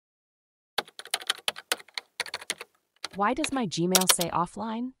Why does my Gmail say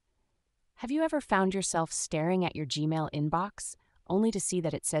offline? Have you ever found yourself staring at your Gmail inbox only to see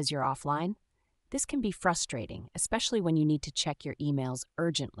that it says you're offline? This can be frustrating, especially when you need to check your emails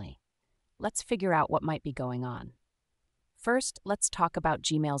urgently. Let's figure out what might be going on. First, let's talk about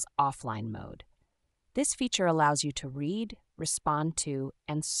Gmail's offline mode. This feature allows you to read, respond to,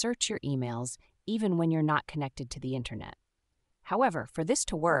 and search your emails even when you're not connected to the internet. However, for this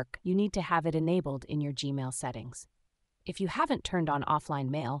to work, you need to have it enabled in your Gmail settings. If you haven't turned on offline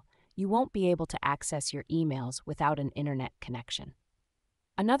mail, you won't be able to access your emails without an internet connection.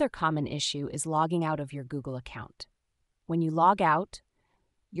 Another common issue is logging out of your Google account. When you log out,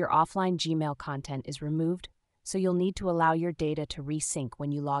 your offline Gmail content is removed, so you'll need to allow your data to resync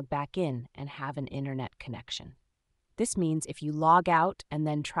when you log back in and have an internet connection. This means if you log out and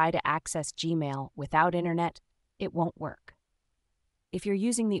then try to access Gmail without internet, it won't work. If you're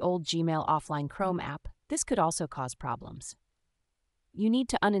using the old Gmail offline Chrome app, this could also cause problems. You need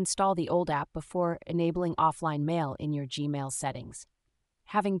to uninstall the old app before enabling offline mail in your Gmail settings.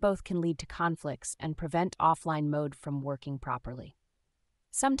 Having both can lead to conflicts and prevent offline mode from working properly.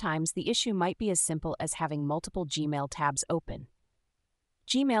 Sometimes the issue might be as simple as having multiple Gmail tabs open.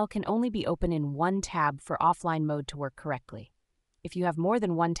 Gmail can only be open in one tab for offline mode to work correctly. If you have more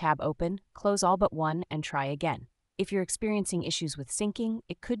than one tab open, close all but one and try again. If you're experiencing issues with syncing,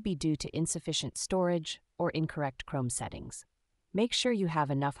 it could be due to insufficient storage or incorrect Chrome settings. Make sure you have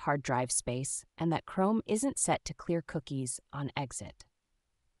enough hard drive space and that Chrome isn't set to clear cookies on exit.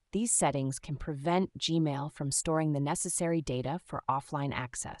 These settings can prevent Gmail from storing the necessary data for offline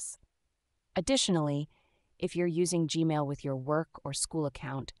access. Additionally, if you're using Gmail with your work or school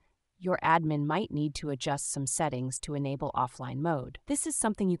account, your admin might need to adjust some settings to enable offline mode. This is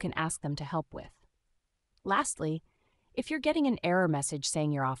something you can ask them to help with. Lastly, if you're getting an error message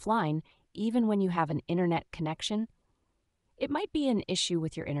saying you're offline, even when you have an internet connection, it might be an issue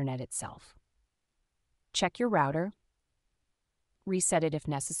with your internet itself. Check your router, reset it if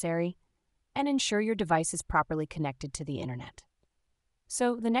necessary, and ensure your device is properly connected to the internet.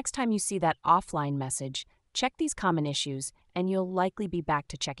 So the next time you see that offline message, check these common issues and you'll likely be back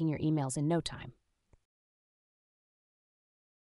to checking your emails in no time.